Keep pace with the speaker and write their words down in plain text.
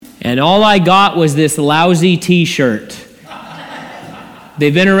and all I got was this lousy t-shirt.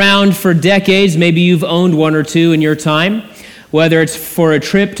 They've been around for decades. Maybe you've owned one or two in your time. Whether it's for a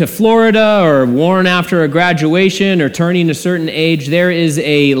trip to Florida or worn after a graduation or turning a certain age, there is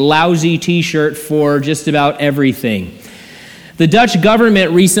a lousy t-shirt for just about everything. The Dutch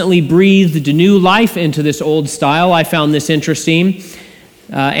government recently breathed new life into this old style. I found this interesting.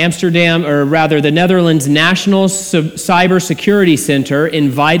 The Netherlands National Cybersecurity Center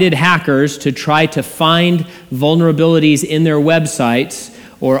invited hackers to try to find vulnerabilities in their websites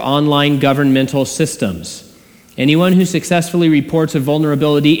or online governmental systems. Anyone who successfully reports a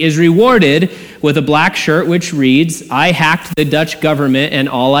vulnerability is rewarded with a black shirt which reads, "I hacked the Dutch government and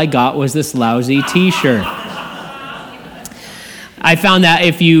all I got was this lousy t-shirt." I found that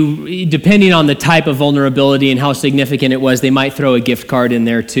depending on the type of vulnerability and how significant it was, they might throw a gift card in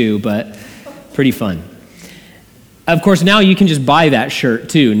there too, but pretty fun. Of course, now you can just buy that shirt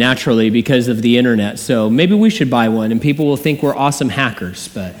too, naturally, because of the internet. So maybe we should buy one and people will think we're awesome hackers,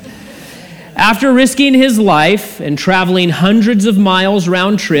 but... After risking his life and traveling hundreds of miles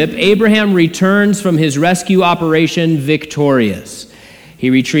round trip, Abraham returns from his rescue operation victorious. He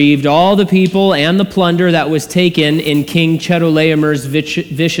retrieved all the people and the plunder that was taken in King Chedorlaomer's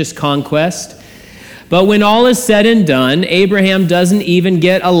vicious conquest. But when all is said and done, Abraham doesn't even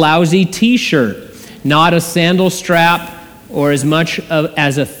get a lousy t-shirt, not a sandal strap, or as much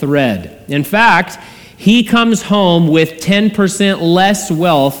as a thread. In fact, he comes home with 10% less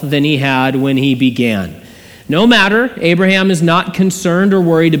wealth than he had when he began. No matter, Abraham is not concerned or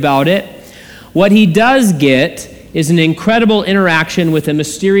worried about it. What he does get is an incredible interaction with a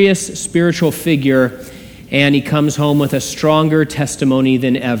mysterious spiritual figure, and he comes home with a stronger testimony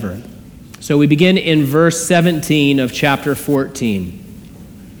than ever. So we begin in verse 17 of chapter 14.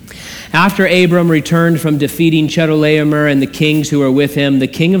 After Abram returned from defeating Chedorlaomer and the kings who were with him, the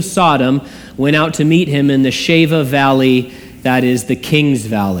king of Sodom went out to meet him in the Sheva Valley, that is the King's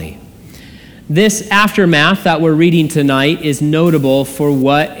Valley. This aftermath that we're reading tonight is notable for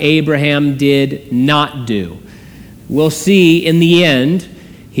what Abraham did not do. We'll see in the end,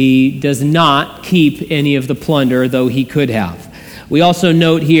 he does not keep any of the plunder, though he could have. We also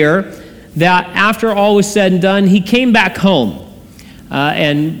note here that after all was said and done, he came back home.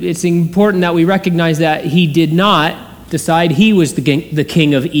 And it's important that we recognize that he did not decide he was the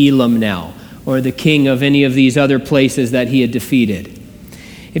king of Elam now, or the king of any of these other places that he had defeated.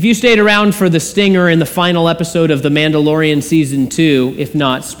 If you stayed around for the stinger in the final episode of The Mandalorian Season 2, if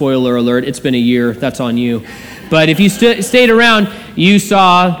not, spoiler alert, it's been a year, that's on you. But if you stayed around, you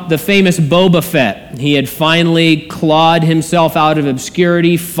saw the famous Boba Fett. He had finally clawed himself out of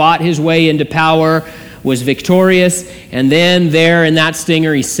obscurity, fought his way into power, was victorious, and then there in that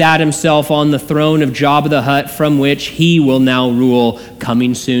stinger, he sat himself on the throne of Jabba the Hutt, from which he will now rule,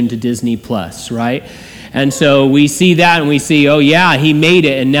 coming soon to Disney Plus, right? And so we see that and we see, oh yeah, he made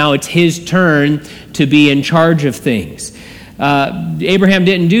it, and now it's his turn to be in charge of things. Abraham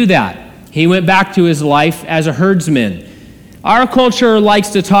didn't do that. He went back to his life as a herdsman. Our culture likes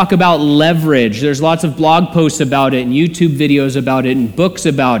to talk about leverage. There's lots of blog posts about it and YouTube videos about it and books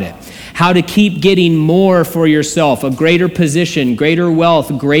about it. How to keep getting more for yourself, a greater position, greater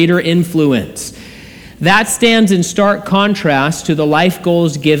wealth, greater influence. That stands in stark contrast to the life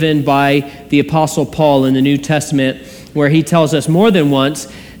goals given by the Apostle Paul in the New Testament, where he tells us more than once,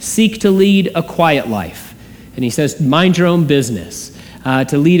 seek to lead a quiet life. And he says, mind your own business,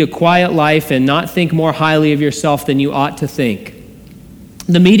 to lead a quiet life and not think more highly of yourself than you ought to think.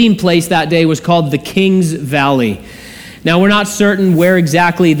 The meeting place that day was called the King's Valley. Now, we're not certain where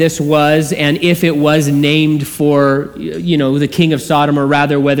exactly this was and if it was named for, the king of Sodom, or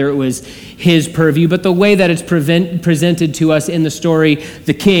rather whether it was his purview. But the way that it's presented to us in the story,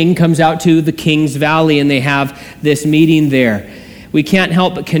 the king comes out to the King's Valley and they have this meeting there. We can't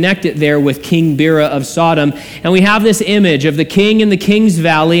help but connect it there with King Bera of Sodom. And we have this image of the king in the King's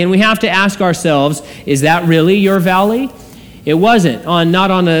Valley, and we have to ask ourselves, is that really your valley? It wasn't,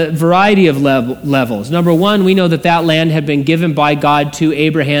 not on a variety of levels. Number one, we know that land had been given by God to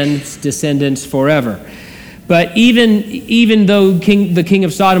Abraham's descendants forever. But even though the king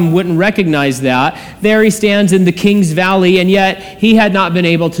of Sodom wouldn't recognize that, there he stands in the King's Valley, and yet he had not been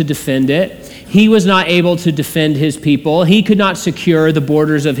able to defend it. He was not able to defend his people. He could not secure the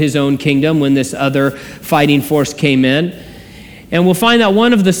borders of his own kingdom when this other fighting force came in. And we'll find that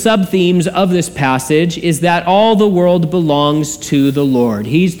one of the sub-themes of this passage is that all the world belongs to the Lord.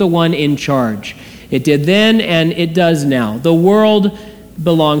 He's the one in charge. It did then and it does now. The world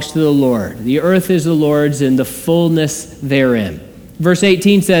belongs to the Lord. The earth is the Lord's and the fullness therein. Verse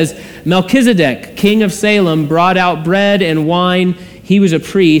 18 says, Melchizedek, king of Salem, brought out bread and wine. he was a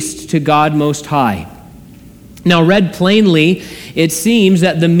priest to God Most High. Now, read plainly, it seems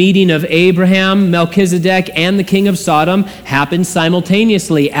that the meeting of Abraham, Melchizedek, and the king of Sodom happened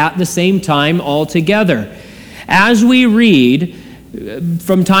simultaneously at the same time altogether. As we read,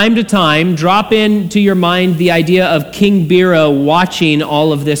 from time to time, drop into your mind the idea of King Bera watching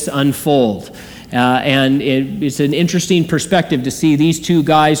all of this unfold. And it's an interesting perspective to see these two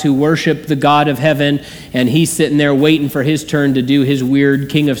guys who worship the God of heaven, and he's sitting there waiting for his turn to do his weird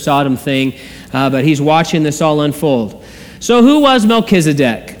King of Sodom thing, but he's watching this all unfold. So who was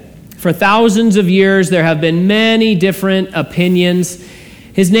Melchizedek? For thousands of years, there have been many different opinions.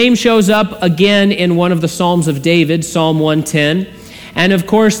 His name shows up again in one of the Psalms of David, Psalm 110. And of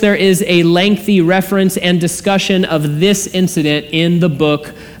course, there is a lengthy reference and discussion of this incident in the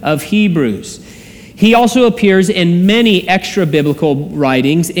book of Hebrews. He also appears in many extra-biblical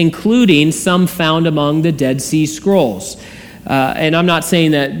writings, including some found among the Dead Sea Scrolls. And I'm not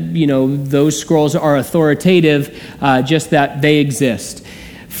saying that, those scrolls are authoritative, just that they exist.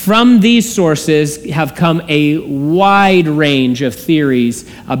 From these sources have come a wide range of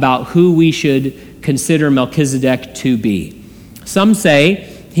theories about who we should consider Melchizedek to be. Some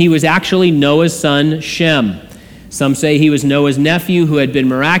say he was actually Noah's son, Shem. Some say he was Noah's nephew who had been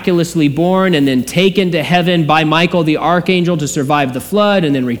miraculously born and then taken to heaven by Michael the archangel to survive the flood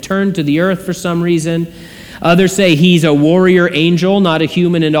and then returned to the earth for some reason. Others say he's a warrior angel, not a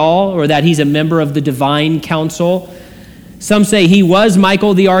human at all, or that he's a member of the divine council. Some say he was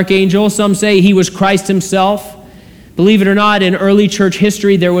Michael the archangel. Some say he was Christ himself. Believe it or not, in early church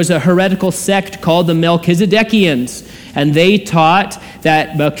history, there was a heretical sect called the Melchizedekians, and they taught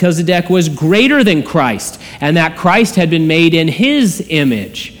that Melchizedek was greater than Christ, and that Christ had been made in his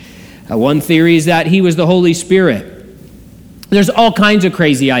image. One theory is that he was the Holy Spirit. There's all kinds of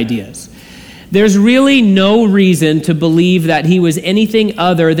crazy ideas. There's really no reason to believe that he was anything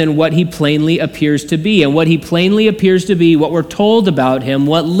other than what he plainly appears to be. And what he plainly appears to be, what we're told about him,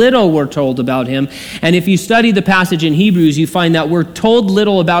 what little we're told about him. And if you study the passage in Hebrews, you find that we're told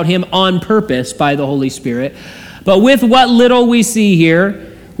little about him on purpose by the Holy Spirit. But with what little we see here,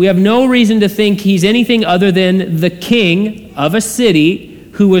 we have no reason to think he's anything other than the king of a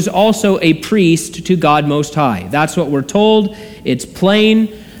city who was also a priest to God Most High. That's what we're told. It's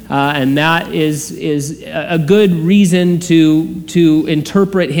plain. And that is a good reason to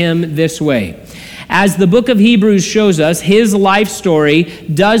interpret him this way. As the book of Hebrews shows us, his life story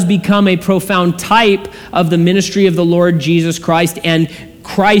does become a profound type of the ministry of the Lord Jesus Christ and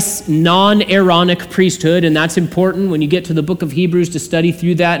Christ's non-Aaronic priesthood, and that's important when you get to the book of Hebrews to study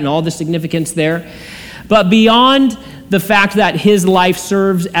through that and all the significance there. But beyond the fact that his life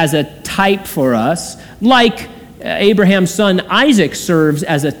serves as a type for us, like Abraham's son Isaac serves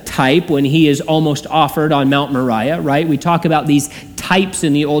as a type when he is almost offered on Mount Moriah, right? We talk about these types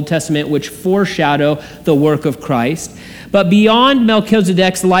in the Old Testament which foreshadow the work of Christ. But beyond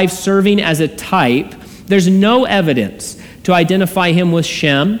Melchizedek's life serving as a type, there's no evidence to identify him with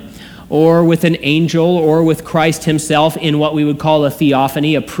Shem or with an angel or with Christ himself in what we would call a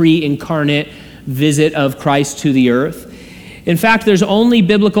theophany, a pre-incarnate visit of Christ to the earth. In fact, there's only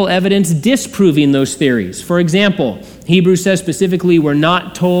biblical evidence disproving those theories. For example, Hebrews says specifically we're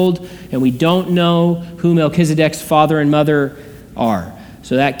not told and we don't know who Melchizedek's father and mother are.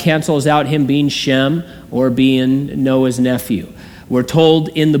 So that cancels out him being Shem or being Noah's nephew. We're told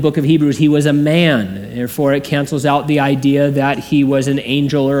in the book of Hebrews he was a man. Therefore, it cancels out the idea that he was an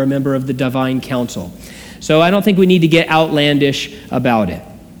angel or a member of the divine council. So I don't think we need to get outlandish about it.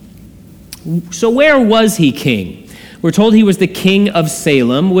 So where was he king? We're told he was the king of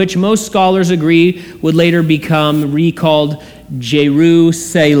Salem, which most scholars agree would later become recalled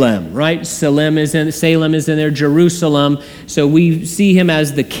Jerusalem, right? Salem is in there, Jerusalem. So we see him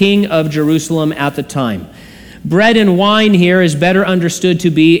as the king of Jerusalem at the time. Bread and wine here is better understood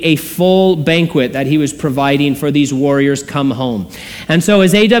to be a full banquet that he was providing for these warriors come home. And so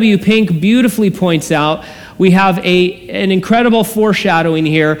as A.W. Pink beautifully points out, we have an incredible foreshadowing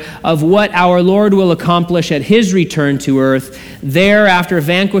here of what our Lord will accomplish at his return to earth. There, after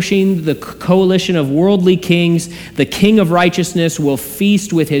vanquishing the coalition of worldly kings, the King of righteousness will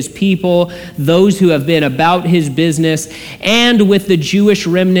feast with his people, those who have been about his business, and with the Jewish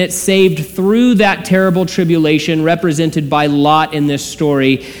remnant saved through that terrible tribulation represented by Lot in this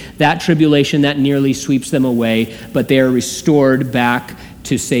story, that tribulation that nearly sweeps them away, but they are restored back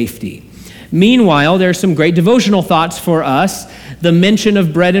to safety. Meanwhile, there are some great devotional thoughts for us. The mention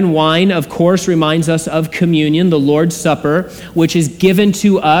of bread and wine, of course, reminds us of communion, the Lord's Supper, which is given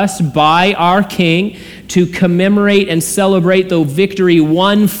to us by our King to commemorate and celebrate the victory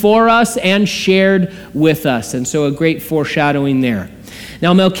won for us and shared with us. And so a great foreshadowing there.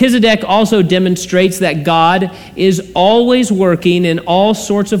 Now, Melchizedek also demonstrates that God is always working in all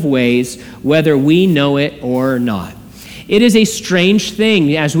sorts of ways, whether we know it or not. It is a strange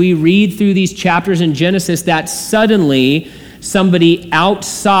thing as we read through these chapters in Genesis that suddenly somebody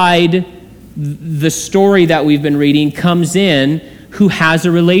outside the story that we've been reading comes in who has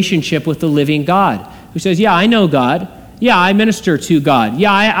a relationship with the living God, who says, yeah, I know God. Yeah, I minister to God.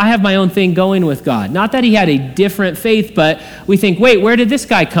 Yeah, I have my own thing going with God. Not that he had a different faith, but we think, wait, where did this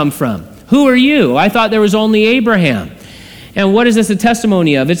guy come from? Who are you? I thought there was only Abraham. And what is this a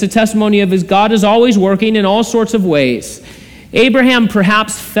testimony of? It's a testimony of his God is always working in all sorts of ways. Abraham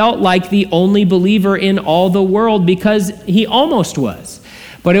perhaps felt like the only believer in all the world because he almost was.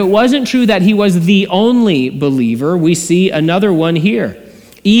 But it wasn't true that he was the only believer. We see another one here.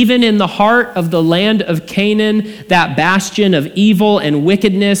 Even in the heart of the land of Canaan, that bastion of evil and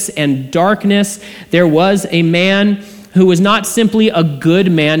wickedness and darkness, there was a man who was not simply a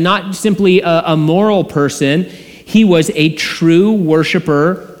good man, not simply a moral person. He was a true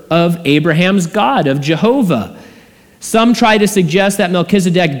worshiper of Abraham's God, of Jehovah. Some try to suggest that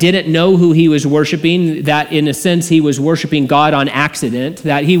Melchizedek didn't know who he was worshiping, that in a sense he was worshiping God on accident,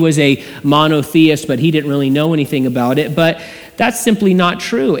 that he was a monotheist, but he didn't really know anything about it. But that's simply not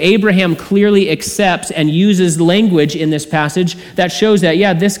true. Abraham clearly accepts and uses language in this passage that shows that,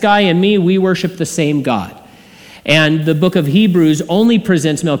 yeah, this guy and me, we worship the same God. And the book of Hebrews only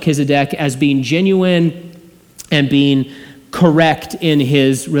presents Melchizedek as being genuine and being correct in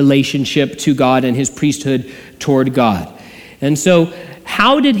his relationship to God and his priesthood toward God. And so,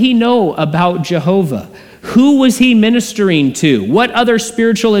 how did he know about Jehovah? Who was he ministering to? What other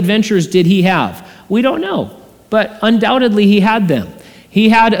spiritual adventures did he have? We don't know, but undoubtedly he had them. He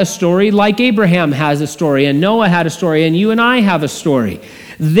had a story like Abraham has a story, and Noah had a story, and you and I have a story.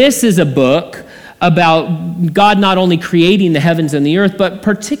 This is a book about God not only creating the heavens and the earth, but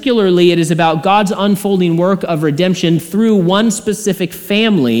particularly it is about God's unfolding work of redemption through one specific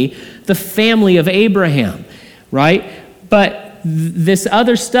family, the family of Abraham, right? But this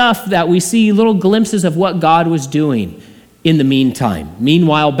other stuff that we see little glimpses of what God was doing in the meantime.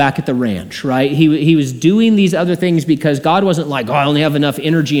 Meanwhile, back at the ranch, right? He was doing these other things because God wasn't like, I only have enough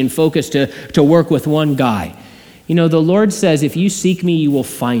energy and focus to work with one guy. You know, the Lord says, if you seek me, you will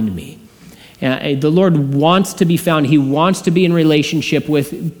find me. The Lord wants to be found. He wants to be in relationship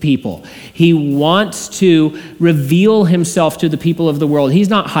with people. He wants to reveal himself to the people of the world. He's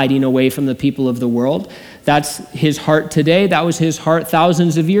not hiding away from the people of the world. That's his heart today. That was his heart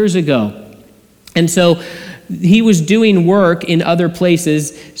thousands of years ago. And so he was doing work in other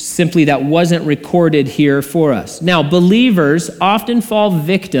places simply that wasn't recorded here for us. Now, believers often fall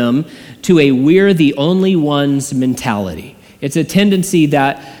victim to a we're the only ones mentality. It's a tendency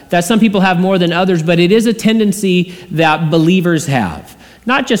that some people have more than others, but it is a tendency that believers have.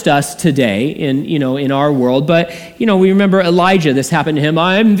 Not just us today in our world, but we remember Elijah. This happened to him.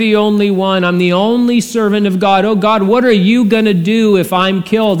 I'm the only one. I'm the only servant of God. Oh God, what are you going to do if I'm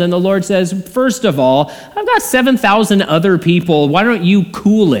killed? And the Lord says, first of all, I've got 7,000 other people. Why don't you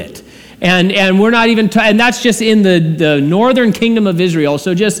cool it? And we're not even, and that's just in the northern kingdom of Israel.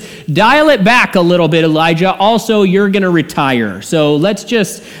 So just dial it back a little bit, Elijah. Also, you're going to retire. So let's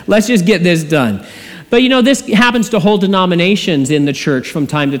just get this done. But this happens to whole denominations in the church from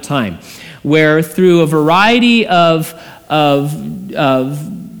time to time, where through a variety of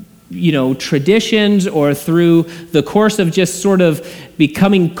traditions or through the course of just sort of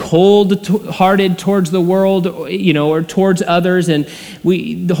becoming cold-hearted towards the world, or towards others. And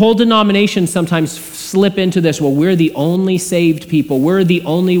the whole denominations sometimes slip into this, well, we're the only saved people. We're the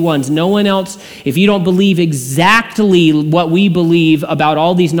only ones. No one else, if you don't believe exactly what we believe about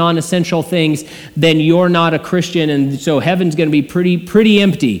all these non-essential things, then you're not a Christian. And so heaven's going to be pretty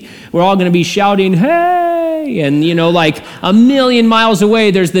empty. We're all going to be shouting, hey! And, like a million miles away,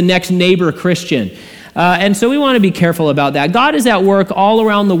 there's the next neighbor Christian. And so we want to be careful about that. God is at work all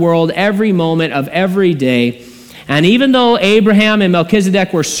around the world, every moment of every day. And even though Abraham and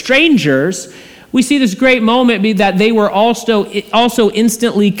Melchizedek were strangers, we see this great moment that they were also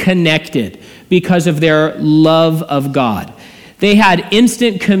instantly connected because of their love of God. They had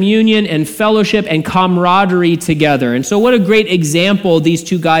instant communion and fellowship and camaraderie together. And so what a great example these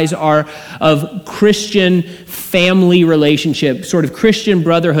two guys are of Christian family relationship, sort of Christian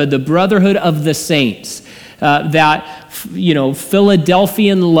brotherhood, the brotherhood of the saints. That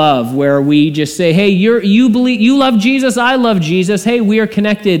Philadelphian love, where we just say, hey, you love Jesus, I love Jesus. Hey, we are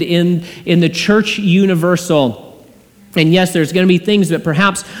connected in the church universal. And yes, there's going to be things that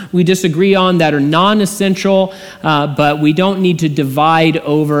perhaps we disagree on that are non-essential, but we don't need to divide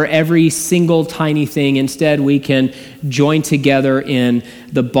over every single tiny thing. Instead, we can join together in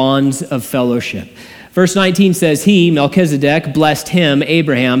the bonds of fellowship. Verse 19 says, he, Melchizedek, blessed him,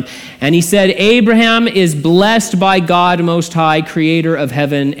 Abraham, and he said, Abraham is blessed by God Most High, creator of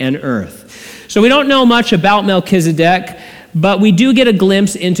heaven and earth. So we don't know much about Melchizedek, but we do get a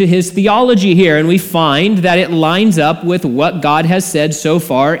glimpse into his theology here, and we find that it lines up with what God has said so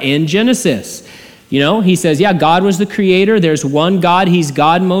far in Genesis. You know, he says, yeah, God was the creator. There's one God. He's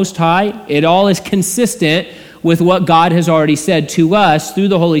God Most High. It all is consistent with what God has already said to us through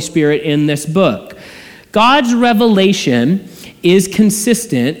the Holy Spirit in this book. God's revelation is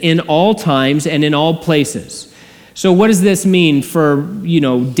consistent in all times and in all places. So what does this mean for,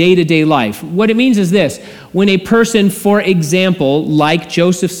 day-to-day life? What it means is this. When a person, for example, like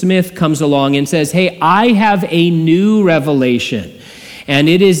Joseph Smith comes along and says, hey, I have a new revelation, and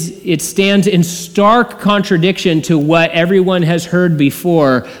it stands in stark contradiction to what everyone has heard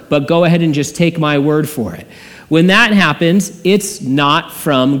before, but go ahead and just take my word for it. When that happens, it's not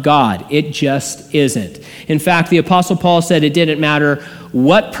from God. It just isn't. In fact, the Apostle Paul said it didn't matter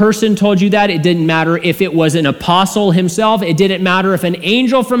what person told you that. It didn't matter if it was an apostle himself. It didn't matter if an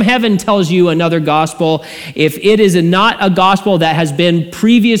angel from heaven tells you another gospel. If it is not a gospel that has been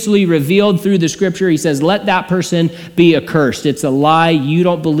previously revealed through the scripture, he says, let that person be accursed. It's a lie. You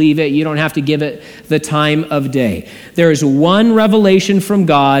don't believe it. You don't have to give it the time of day. There is one revelation from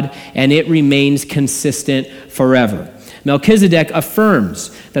God, and it remains consistent forever. Melchizedek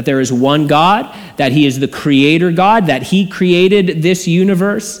affirms that there is one God, that he is the creator God, that he created this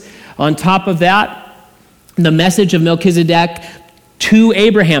universe. On top of that, the message of Melchizedek to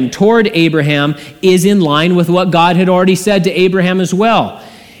Abraham, toward Abraham, is in line with what God had already said to Abraham as well.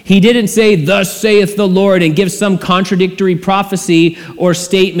 He didn't say, thus saith the Lord, and give some contradictory prophecy or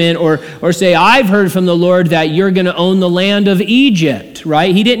statement or say, I've heard from the Lord that you're going to own the land of Egypt,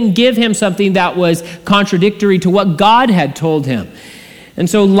 right? He didn't give him something that was contradictory to what God had told him. And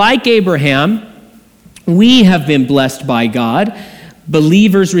so like Abraham, we have been blessed by God.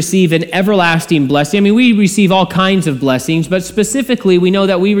 Believers receive an everlasting blessing. I mean, we receive all kinds of blessings, but specifically we know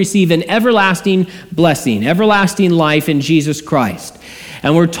that we receive an everlasting blessing, everlasting life in Jesus Christ.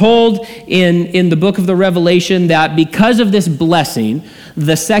 And we're told in the book of the Revelation that because of this blessing,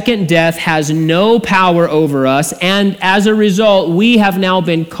 the second death has no power over us, and as a result, we have now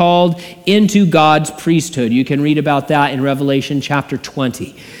been called into God's priesthood. You can read about that in Revelation chapter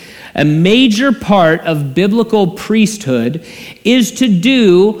 20. A major part of biblical priesthood is to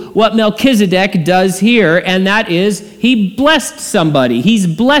do what Melchizedek does here, and that is he blessed somebody. He's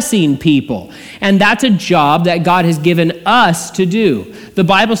blessing people. And that's a job that God has given us to do. The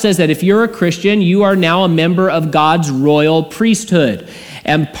Bible says that if you're a Christian, you are now a member of God's royal priesthood.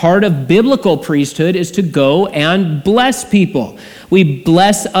 And part of biblical priesthood is to go and bless people. We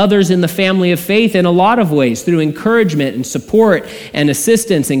bless others in the family of faith in a lot of ways, through encouragement and support and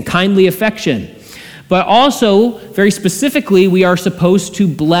assistance and kindly affection. But also, very specifically, we are supposed to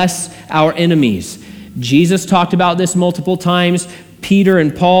bless our enemies. Jesus talked about this multiple times. Peter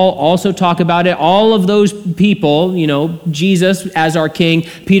and Paul also talk about it. All of those people, Jesus as our king,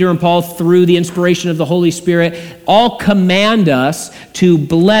 Peter and Paul through the inspiration of the Holy Spirit, all command us to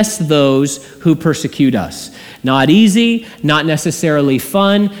bless those who persecute us. Not easy, not necessarily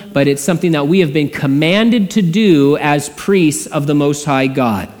fun, but it's something that we have been commanded to do as priests of the Most High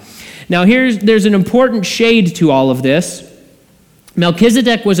God. Now there's an important shade to all of this.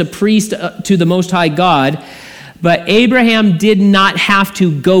 Melchizedek was a priest to the Most High God, but Abraham did not have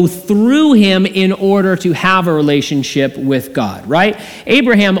to go through him in order to have a relationship with God, right?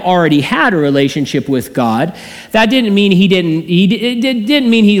 Abraham already had a relationship with God. That didn't mean he didn't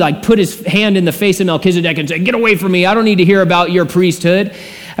mean he put his hand in the face of Melchizedek and said, "Get away from me. I don't need to hear about your priesthood."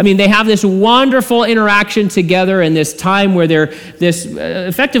 I mean, they have this wonderful interaction together in this time where they're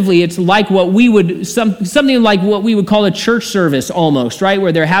effectively, it's like something like what we would call a church service almost, right?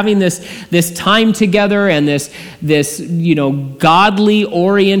 Where they're having this time together and this godly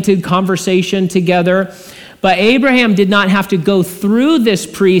oriented conversation together. But Abraham did not have to go through this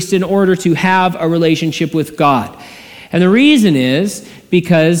priest in order to have a relationship with God. And the reason is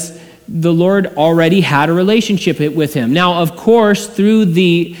because the Lord already had a relationship with him. Now, of course, through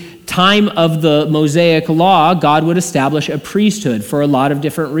the time of the Mosaic law, God would establish a priesthood for a lot of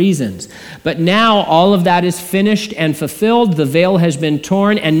different reasons. But now all of that is finished and fulfilled. The veil has been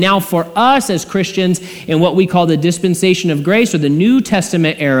torn. And now for us as Christians in what we call the dispensation of grace or the New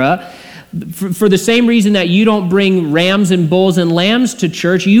Testament era, For the same reason that you don't bring rams and bulls and lambs to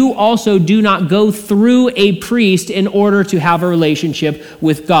church, you also do not go through a priest in order to have a relationship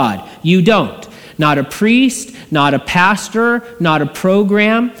with God. You don't. Not a priest, not a pastor, not a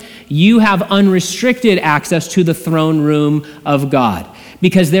program. You have unrestricted access to the throne room of God,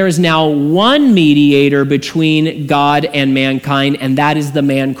 because there is now one mediator between God and mankind, and that is the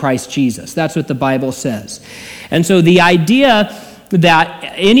man Christ Jesus. That's what the Bible says. And so the idea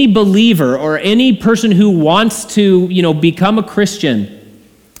that any believer or any person who wants to, become a Christian,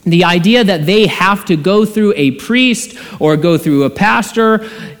 the idea that they have to go through a priest or go through a pastor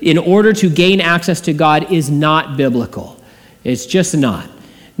in order to gain access to God is not biblical. It's just not.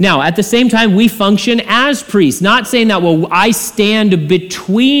 Now, at the same time, we function as priests, not saying that, I stand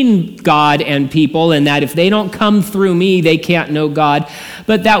between God and people, and that if they don't come through me, they can't know God,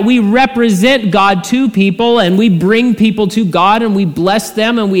 but that we represent God to people, and we bring people to God, and we bless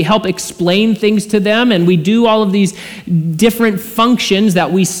them, and we help explain things to them, and we do all of these different functions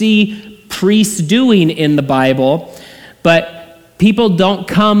that we see priests doing in the Bible, but people don't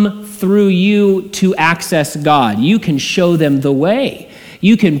come through you to access God. You can show them the way.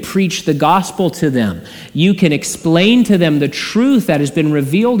 You can preach the gospel to them. You can explain to them the truth that has been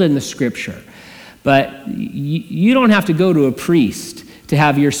revealed in the Scripture. But you don't have to go to a priest to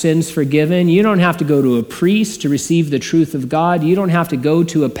have your sins forgiven. You don't have to go to a priest to receive the truth of God. You don't have to go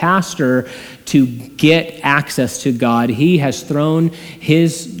to a pastor to get access to God. He has thrown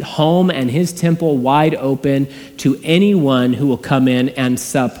his home and his temple wide open to anyone who will come in and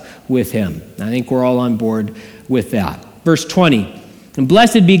sup with him. I think we're all on board with that. Verse 20. And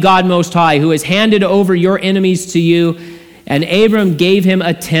blessed be God Most High, who has handed over your enemies to you, and Abram gave him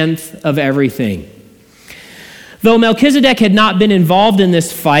a tenth of everything. Though Melchizedek had not been involved in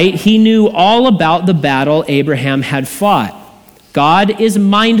this fight, he knew all about the battle Abraham had fought. God is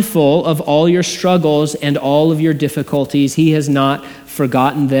mindful of all your struggles and all of your difficulties. He has not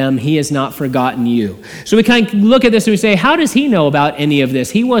forgotten them. He has not forgotten you. So we kind of look at this and we say, how does he know about any of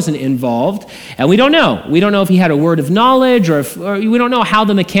this? He wasn't involved, and we don't know. We don't know if he had a word of knowledge or we don't know how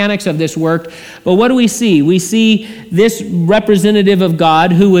the mechanics of this worked. But what do we see? We see this representative of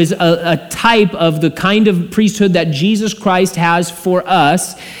God who is a type of the kind of priesthood that Jesus Christ has for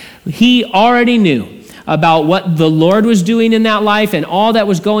us. He already knew about what the Lord was doing in that life and all that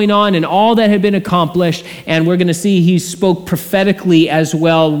was going on and all that had been accomplished. And we're going to see he spoke prophetically as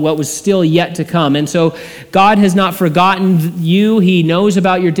well what was still yet to come. And so God has not forgotten you. He knows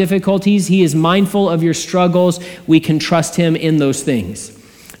about your difficulties. He is mindful of your struggles. We can trust him in those things.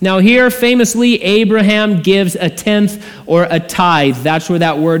 Now here, famously, Abraham gives a tenth or a tithe. That's where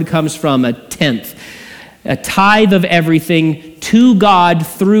that word comes from, a tenth. A tithe of everything to God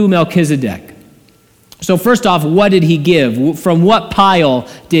through Melchizedek. So first off, what did he give? From what pile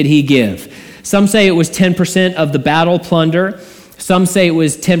did he give? Some say it was 10% of the battle plunder. Some say it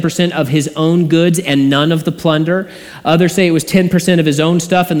was 10% of his own goods and none of the plunder. Others say it was 10% of his own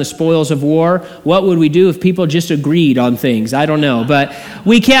stuff and the spoils of war. What would we do if people just agreed on things? I don't know, but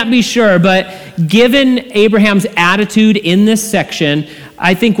we can't be sure. But given Abraham's attitude in this section,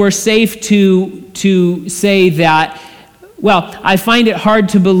 I think we're safe to say that, I find it hard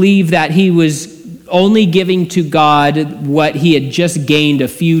to believe that he was only giving to God what he had just gained a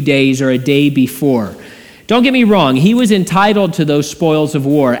few days or a day before. Don't get me wrong, he was entitled to those spoils of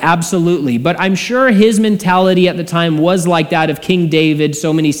war, absolutely. But I'm sure his mentality at the time was like that of King David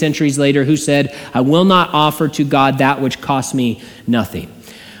so many centuries later, who said, I will not offer to God that which costs me nothing.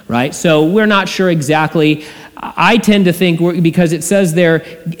 Right? So we're not sure exactly. I tend to think, because it says there,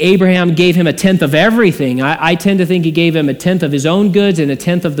 Abraham gave him a tenth of everything. I tend to think he gave him a tenth of his own goods and a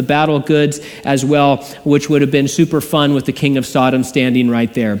tenth of the battle goods as well, which would have been super fun with the king of Sodom standing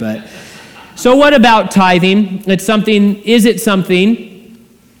right there. But so what about tithing? Is it something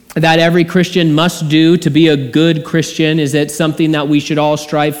that every Christian must do to be a good Christian? Is it something that we should all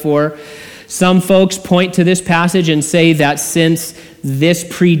strive for? Some folks point to this passage and say that since this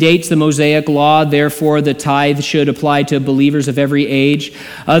predates the Mosaic law, therefore the tithe should apply to believers of every age.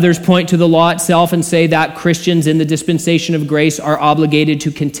 Others point to the law itself and say that Christians in the dispensation of grace are obligated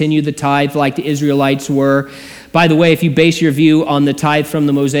to continue the tithe like the Israelites were. By the way, if you base your view on the tithe from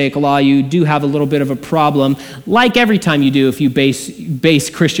the Mosaic law, you do have a little bit of a problem, like every time you do if you base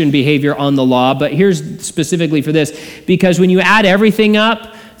Christian behavior on the law. But here's specifically for this, because when you add everything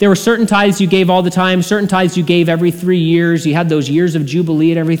up, There were certain tithes you gave all the time, certain tithes you gave every 3 years. You had those years of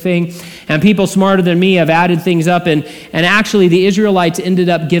Jubilee and everything. And people smarter than me have added things up. And actually, the Israelites ended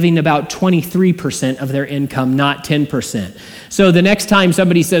up giving about 23% of their income, not 10%. So the next time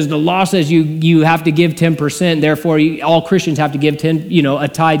somebody says, the law says you have to give 10%, therefore all Christians have to give a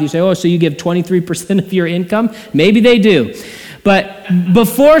tithe, you say, oh, so you give 23% of your income? Maybe they do. But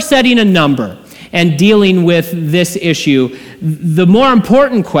before setting a number and dealing with this issue, the more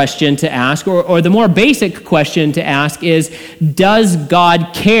important question to ask, or the more basic question to ask is, does God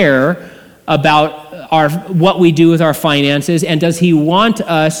care about what we do with our finances, and does he want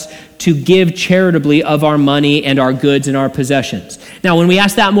us to give charitably of our money and our goods and our possessions? Now, when we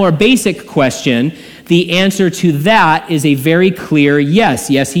ask that more basic question, the answer to that is a very clear yes.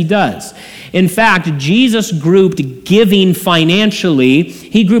 Yes, he does. In fact, Jesus grouped giving financially,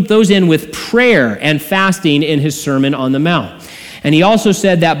 he grouped those in with prayer and fasting in his Sermon on the Mount. And he also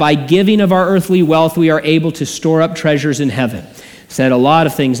said that by giving of our earthly wealth, we are able to store up treasures in heaven. Said a lot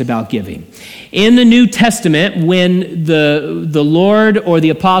of things about giving. In the New Testament, when the Lord or the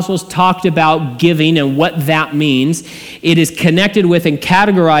apostles talked about giving and what that means, it is connected with and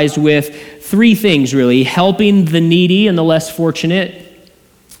categorized with 3 things, really: helping the needy and the less fortunate,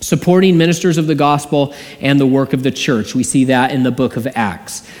 supporting ministers of the gospel, and the work of the church. We see that in the book of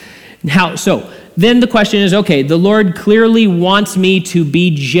Acts. So then the question is, okay, the Lord clearly wants me to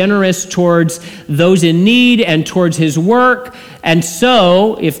be generous towards those in need and towards his work. And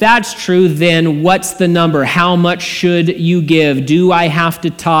so, if that's true, then what's the number? How much should you give? Do I have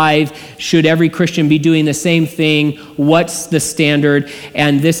to tithe? Should every Christian be doing the same thing? What's the standard?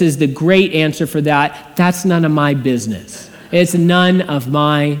 And this is the great answer for that. That's none of my business. It's none of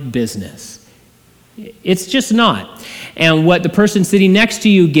my business. It's just not. And what the person sitting next to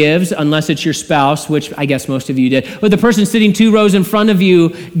you gives, unless it's your spouse, which I guess most of you did, what the person sitting 2 rows in front of you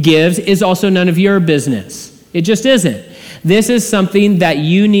gives is also none of your business. It just isn't. This is something that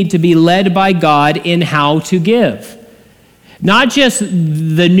you need to be led by God in how to give. Not just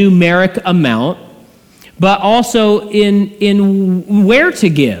the numeric amount, but also in where to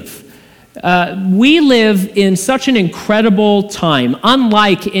give. We live in such an incredible time,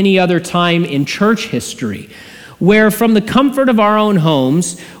 unlike any other time in church history, where from the comfort of our own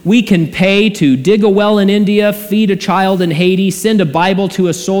homes, we can pay to dig a well in India, feed a child in Haiti, send a Bible to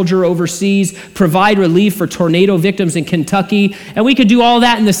a soldier overseas, provide relief for tornado victims in Kentucky, and we could do all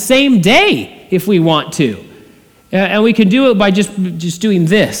that in the same day if we want to. And we can do it by just doing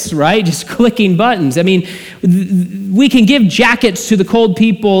this, right? Just clicking buttons. I mean, we can give jackets to the cold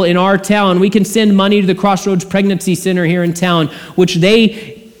people in our town. We can send money to the Crossroads Pregnancy Center here in town, which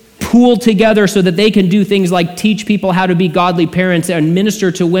they pool together so that they can do things like teach people how to be godly parents and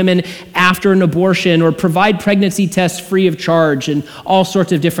minister to women after an abortion, or provide pregnancy tests free of charge, and all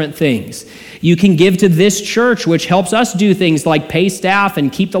sorts of different things. You can give to this church, which helps us do things like pay staff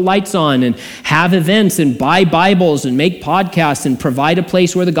and keep the lights on and have events and buy Bibles and make podcasts and provide a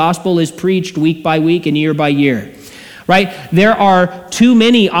place where the gospel is preached week by week and year by year, right? There are too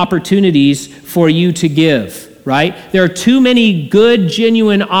many opportunities for you to give. Right? There are too many good,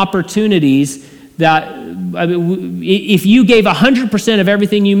 genuine opportunities that if you gave 100% of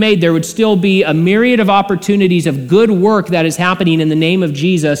everything you made, there would still be a myriad of opportunities of good work that is happening in the name of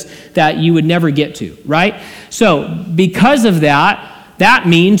Jesus that you would never get to, right? So because of that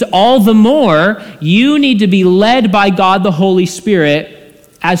means all the more you need to be led by God the Holy Spirit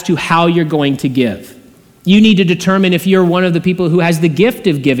as to how you're going to give. You need to determine if you're one of the people who has the gift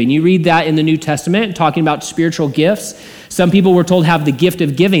of giving. You read that in the New Testament, talking about spiritual gifts. Some people were told to have the gift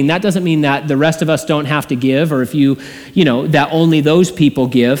of giving. That doesn't mean that the rest of us don't have to give, or if that only those people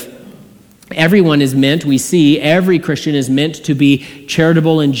give. Everyone is meant, we see, every Christian is meant to be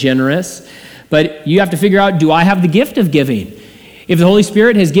charitable and generous. But you have to figure out, do I have the gift of giving? If the Holy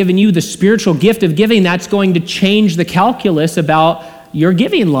Spirit has given you the spiritual gift of giving, that's going to change the calculus about your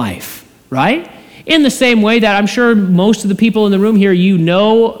giving life, right? In the same way that I'm sure most of the people in the room here, you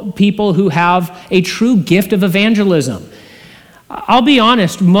know people who have a true gift of evangelism. I'll be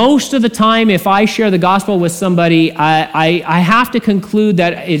honest, most of the time if I share the gospel with somebody, I have to conclude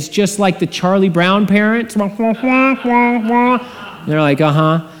that it's just like the Charlie Brown parents. They're like,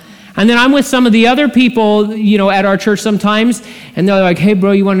 uh-huh. And then I'm with some of the other people, at our church sometimes, and they're like, hey,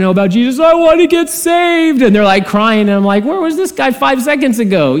 bro, you want to know about Jesus? I want to get saved. And they're like crying, and I'm like, where was this guy 5 seconds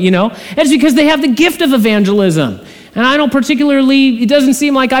ago? And it's because they have the gift of evangelism. And it doesn't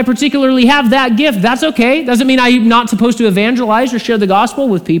seem like I particularly have that gift. That's okay. Doesn't mean I'm not supposed to evangelize or share the gospel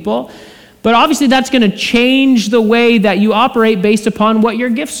with people. But obviously that's going to change the way that you operate based upon what your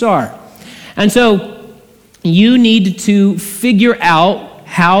gifts are. And so you need to figure out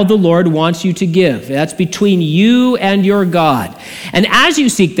how the Lord wants you to give. That's between you and your God. And as you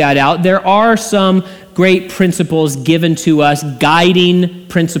seek that out, there are some great principles given to us, guiding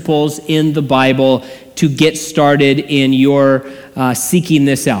principles in the Bible to get started in your seeking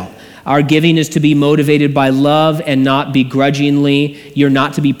this out. Our giving is to be motivated by love and not begrudgingly. You're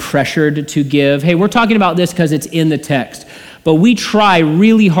not to be pressured to give. Hey, we're talking about this because it's in the text. But we try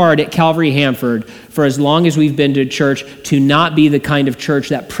really hard at Calvary Hanford for as long as we've been to church to not be the kind of church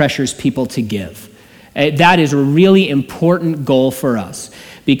that pressures people to give. That is a really important goal for us,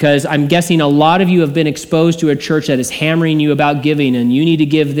 because I'm guessing a lot of you have been exposed to a church that is hammering you about giving, and you need to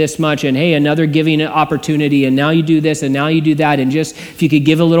give this much, and hey, another giving opportunity, and now you do this, and now you do that, and just if you could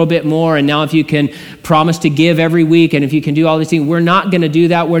give a little bit more, and now if you can promise to give every week, and if you can do all these things, we're not going to do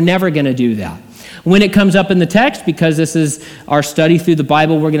that. We're never going to do that. When it comes up in the text, because this is our study through the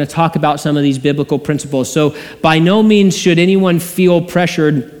Bible, we're going to talk about some of these biblical principles. So by no means should anyone feel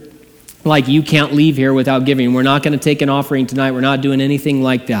pressured like you can't leave here without giving. We're not going to take an offering tonight. We're not doing anything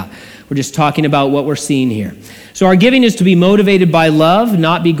like that. We're just talking about what we're seeing here. So our giving is to be motivated by love,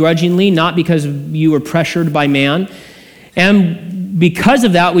 not begrudgingly, not because you were pressured by man. And because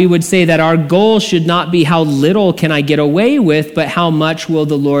of that, we would say that our goal should not be how little can I get away with, but how much will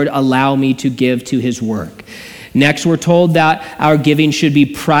the Lord allow me to give to his work. Next, we're told that our giving should be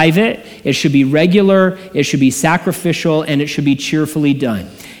private, it should be regular, it should be sacrificial, and it should be cheerfully done.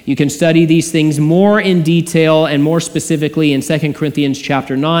 You can study these things more in detail and more specifically in 2 Corinthians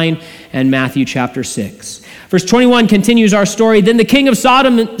chapter 9 and Matthew chapter 6. Verse 21 continues our story. Then the king of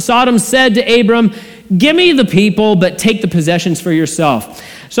Sodom said to Abram, "Give me the people, but take the possessions for yourself."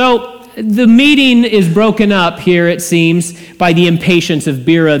 So the meeting is broken up here, it seems, by the impatience of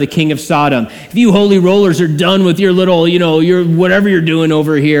Bera, the king of Sodom. If you holy rollers are done with your little, your whatever you're doing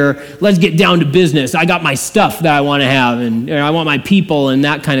over here, let's get down to business. I got my stuff that I want to have, and I want my people and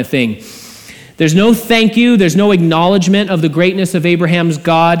that kind of thing. There's no thank you. There's no acknowledgement of the greatness of Abraham's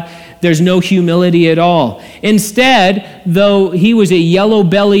God. There's no humility at all. Instead, though he was a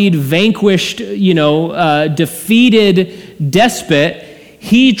yellow-bellied, vanquished, defeated despot,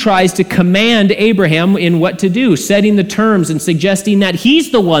 he tries to command Abraham in what to do, setting the terms and suggesting that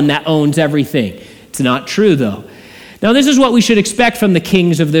he's the one that owns everything. It's not true, though. Now, this is what we should expect from the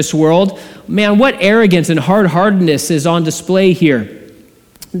kings of this world. Man, what arrogance and hard-heartedness is on display here.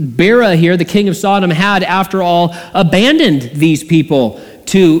 Bera here, the king of Sodom, had, after all, abandoned these people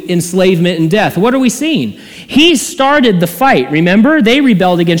to enslavement and death. What are we seeing? He started the fight, remember? They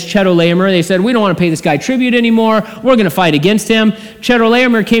rebelled against Chedorlaomer. They said, we don't want to pay this guy tribute anymore. We're going to fight against him.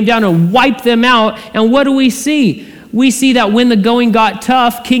 Chedorlaomer came down and wiped them out. And what do we see? We see that when the going got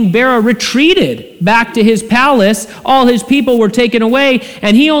tough, King Bera retreated back to his palace. All his people were taken away,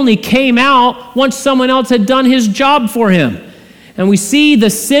 and he only came out once someone else had done his job for him. And we see the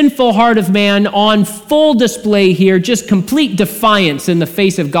sinful heart of man on full display here, just complete defiance in the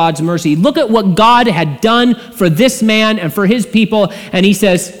face of God's mercy. Look at what God had done for this man and for his people, and he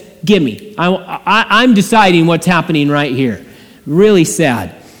says, give me. I'm deciding what's happening right here. Really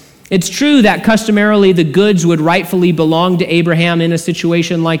sad. It's true that customarily the goods would rightfully belong to Abraham in a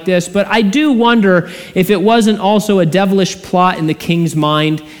situation like this, but I do wonder if it wasn't also a devilish plot in the king's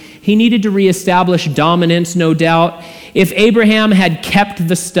mind. He needed to reestablish dominance, no doubt. If Abraham had kept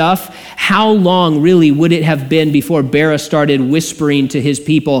the stuff, how long really would it have been before Bera started whispering to his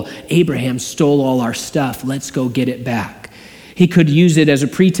people, Abraham stole all our stuff, let's go get it back. He could use it as a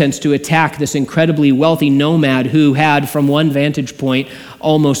pretense to attack this incredibly wealthy nomad who had, from one vantage point,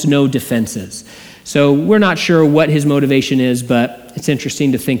 almost no defenses. So we're not sure what his motivation is, but it's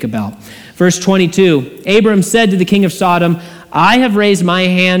interesting to think about. Verse 22, Abram said to the king of Sodom, I have raised my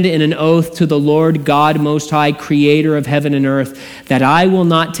hand in an oath to the Lord God Most High, creator of heaven and earth, that I will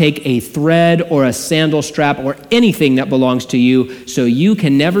not take a thread or a sandal strap or anything that belongs to you, so you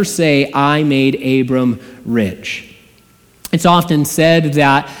can never say, I made Abram rich. It's often said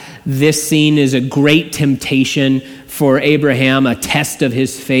that this scene is a great temptation for Abraham, a test of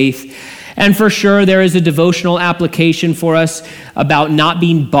his faith. And for sure, there is a devotional application for us about not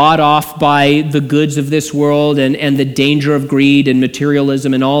being bought off by the goods of this world and the danger of greed and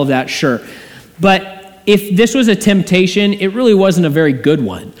materialism and all of that, sure. But if this was a temptation, it really wasn't a very good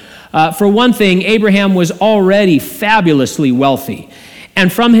one. For one thing, Abraham was already fabulously wealthy.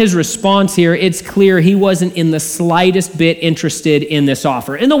 And from his response here, it's clear he wasn't in the slightest bit interested in this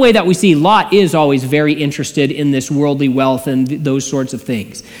offer. In the way that we see Lot is always very interested in this worldly wealth and those sorts of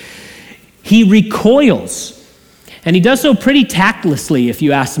things. He recoils, and he does so pretty tactlessly, if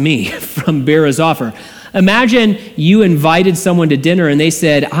you ask me, from Bera's offer. Imagine you invited someone to dinner and they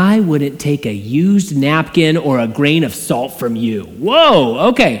said, I wouldn't take a used napkin or a grain of salt from you. Whoa,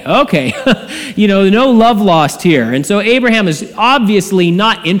 okay. No love lost here. And so Abraham is obviously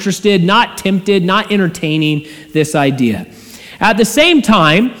not interested, not tempted, not entertaining this idea. At the same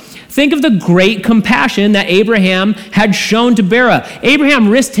time, think of the great compassion that Abraham had shown to Bera. Abraham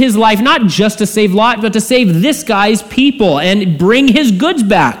risked his life not just to save Lot, but to save this guy's people and bring his goods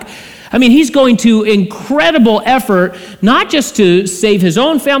back. I mean, he's going to incredible effort, not just to save his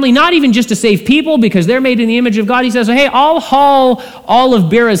own family, not even just to save people because they're made in the image of God. He says, hey, I'll haul all of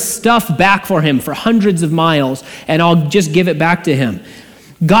Bera's stuff back for him for hundreds of miles, and I'll just give it back to him.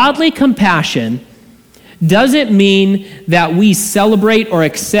 Godly compassion doesn't mean that we celebrate or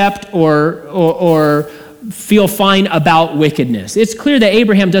accept or feel fine about wickedness. It's clear that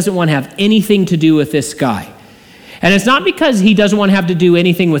Abraham doesn't want to have anything to do with this guy. And it's not because he doesn't want to have to do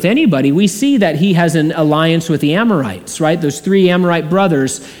anything with anybody. We see that he has an alliance with the Amorites, right? Those 3 Amorite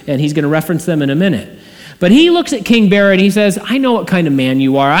brothers, and he's going to reference them in a minute. But he looks at King Bera and he says, I know what kind of man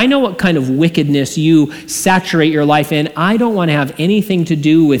you are. I know what kind of wickedness you saturate your life in. I don't want to have anything to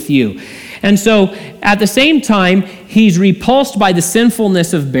do with you. And so at the same time, he's repulsed by the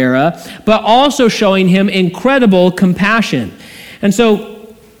sinfulness of Bera, but also showing him incredible compassion. And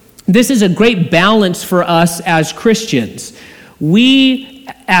so this is a great balance for us as Christians. We,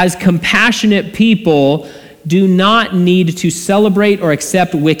 as compassionate people, do not need to celebrate or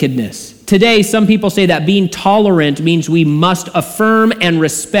accept wickedness. Today, some people say that being tolerant means we must affirm and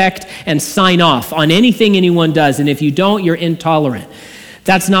respect and sign off on anything anyone does. And if you don't, you're intolerant.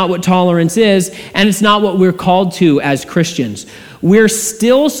 That's not what tolerance is, and it's not what we're called to as Christians. We're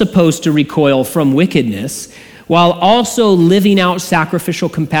still supposed to recoil from wickedness while also living out sacrificial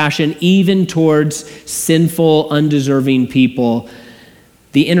compassion even towards sinful, undeserving people.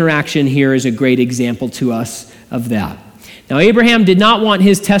 The interaction here is a great example to us of that. Now, Abraham did not want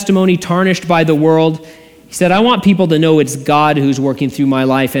his testimony tarnished by the world. He said, I want people to know it's God who's working through my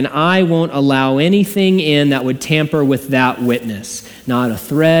life, and I won't allow anything in that would tamper with that witness. Not a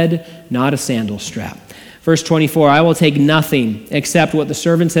thread, not a sandal strap. Verse 24, I will take nothing except what the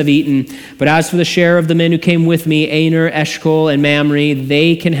servants have eaten. But as for the share of the men who came with me, Aner, Eshcol, and Mamre,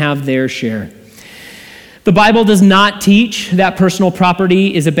 they can have their share. The Bible does not teach that personal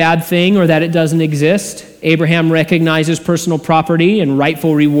property is a bad thing or that it doesn't exist. Abraham recognizes personal property and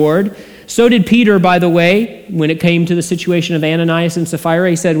rightful reward. So did Peter, by the way, when it came to the situation of Ananias and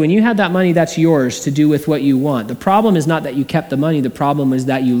Sapphira. He said, when you had that money, that's yours to do with what you want. The problem is not that you kept the money. The problem is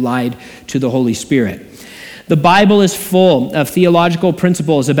that you lied to the Holy Spirit. The Bible is full of theological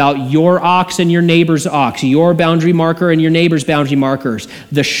principles about your ox and your neighbor's ox, your boundary marker and your neighbor's boundary markers,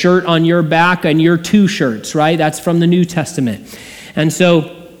 the shirt on your back and your 2 shirts, right? That's from the New Testament. And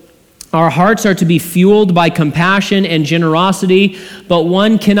so our hearts are to be fueled by compassion and generosity, but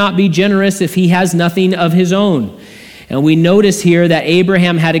one cannot be generous if he has nothing of his own. And we notice here that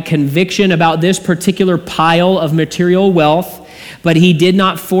Abraham had a conviction about this particular pile of material wealth, but he did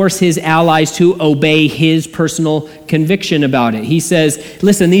not force his allies to obey his personal conviction about it. He says,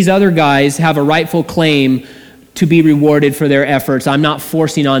 listen, these other guys have a rightful claim to be rewarded for their efforts. I'm not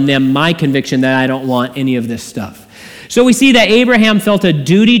forcing on them my conviction that I don't want any of this stuff. So we see that Abraham felt a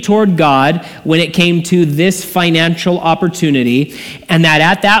duty toward God when it came to this financial opportunity, and that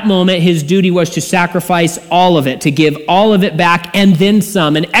at that moment his duty was to sacrifice all of it, to give all of it back and then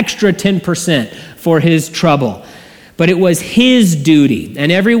some, an extra 10% for his trouble. But it was his duty,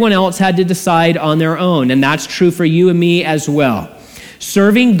 and everyone else had to decide on their own, and that's true for you and me as well.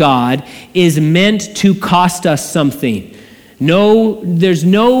 Serving God is meant to cost us something. No, there's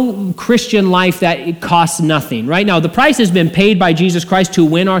no Christian life that it costs nothing. Right now, the price has been paid by Jesus Christ to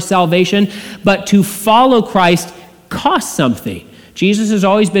win our salvation, but to follow Christ costs something. Jesus has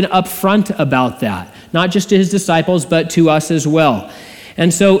always been upfront about that, not just to his disciples, but to us as well.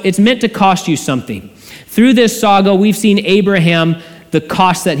 And so it's meant to cost you something. Through this saga, we've seen Abraham, the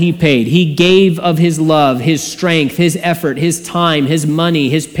cost that he paid. He gave of his love, his strength, his effort, his time, his money,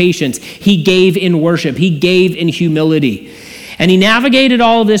 his patience. He gave in worship. He gave in humility. And he navigated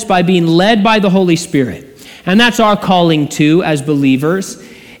all of this by being led by the Holy Spirit. And that's our calling too as believers.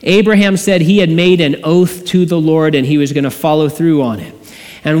 Abraham said he had made an oath to the Lord and he was going to follow through on it.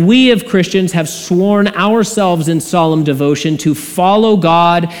 And we as Christians have sworn ourselves in solemn devotion to follow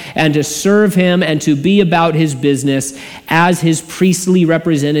God and to serve him and to be about his business as his priestly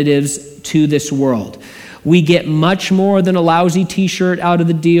representatives to this world. We get much more than a lousy t-shirt out of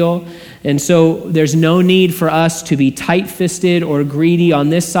the deal. And so there's no need for us to be tight-fisted or greedy on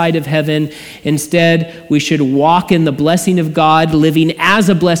this side of heaven. Instead, we should walk in the blessing of God, living as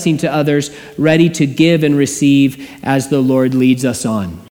a blessing to others, ready to give and receive as the Lord leads us on.